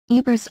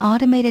Uber's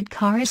automated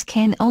cars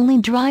can only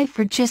drive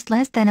for just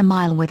less than a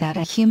mile without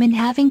a human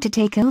having to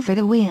take over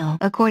the wheel.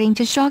 According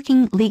to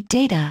shocking leaked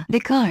data, the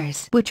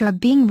cars, which are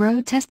being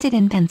road tested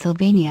in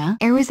Pennsylvania,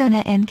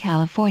 Arizona and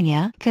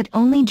California, could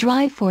only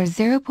drive for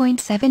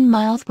 0.7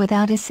 miles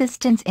without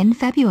assistance in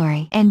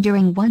February. And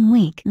during 1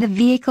 week, the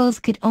vehicles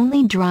could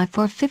only drive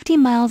for 50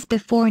 miles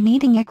before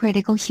needing a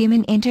critical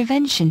human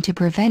intervention to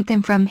prevent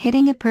them from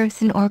hitting a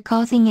person or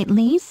causing at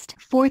least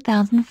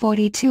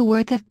 $4,042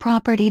 worth of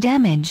property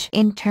damage.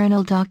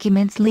 Internal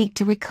documents leaked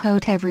to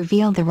Recode have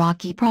revealed the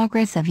rocky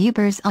progress of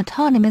Uber's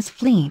autonomous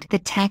fleet. The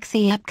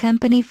taxi app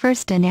company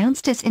first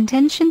announced its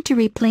intention to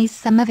replace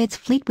some of its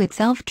fleet with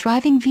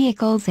self-driving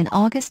vehicles in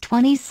August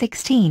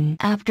 2016.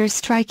 After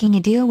striking a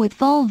deal with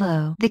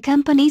Volvo, the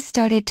company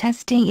started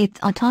testing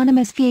its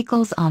autonomous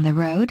vehicles on the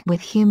road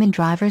with human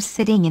drivers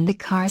sitting in the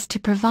cars to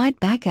provide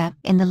backup.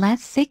 In the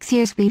last 6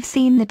 years, we've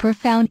seen the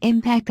profound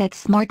impact that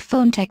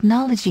smartphone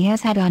technology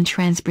has had on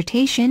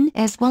transportation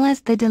as well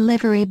as the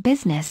delivery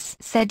business,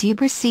 said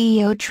Uber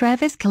CEO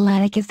Travis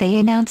Kalanick as they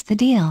announced the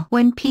deal.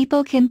 When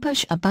people can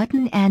push a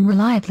button and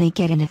reliably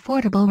get an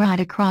affordable ride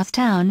across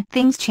town,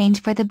 things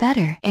change for the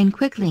better and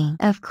quickly.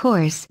 Of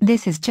course,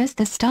 this is just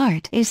the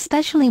start,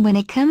 especially when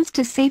it comes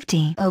to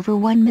safety. Over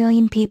 1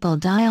 million people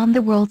die on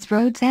the world's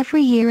roads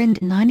every year, and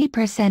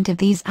 90% of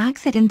these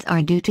accidents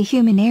are due to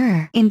human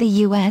error. In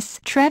the US,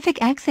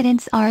 traffic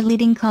accidents are a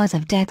leading cause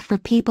of death for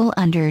people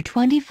under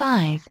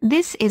 25.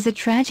 This is a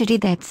tragedy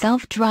that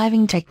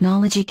self-driving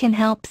technology can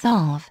help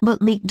solve.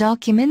 But leaked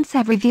documents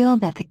have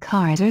revealed that the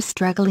cars are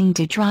struggling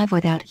to drive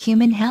without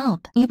human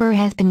help. Uber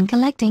has been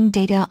collecting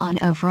data on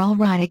overall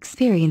ride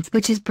experience,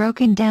 which is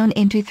broken down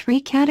into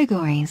 3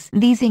 categories.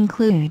 These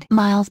include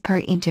miles per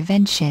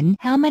intervention,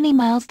 how many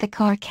miles the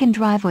car can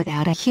drive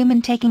without a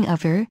human taking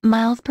over;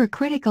 miles per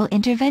critical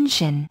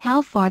intervention,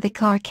 how far the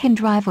car can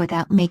drive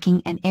without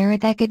making an error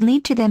that could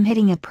lead to them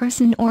hitting a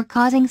person or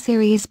causing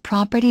serious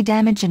property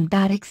damage; and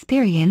bad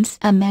experience,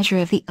 a measure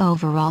of the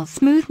overall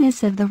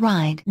smoothness of the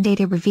ride.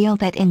 Data revealed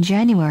that in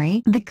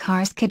January, the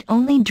cars could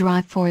only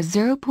drive for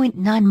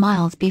 0.9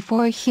 miles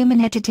before a human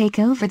had to take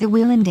over the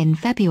wheel, and in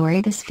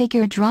February this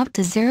figure dropped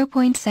to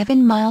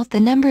 0.7 miles. The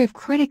number of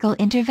critical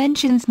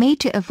interventions made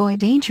to avoid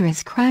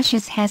dangerous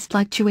crashes has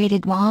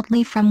fluctuated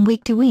wildly from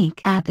week to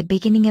week. At the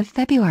beginning of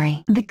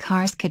February, the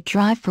cars could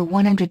drive for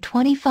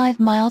 125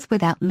 miles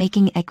without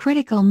making a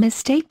critical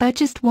mistake, but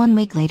just 1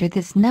 week later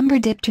this number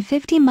dipped to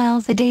 50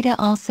 miles. The data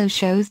also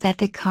shows that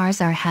the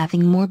cars are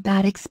having more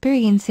bad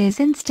experiences,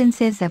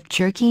 instances of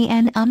jerky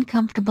and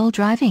uncomfortable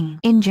driving.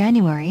 In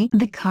January,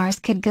 the cars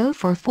could go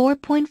for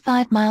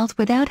 4.5 miles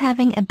without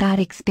having a bad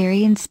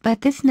experience,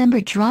 but this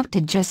number dropped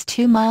to just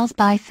 2 miles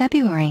by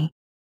February.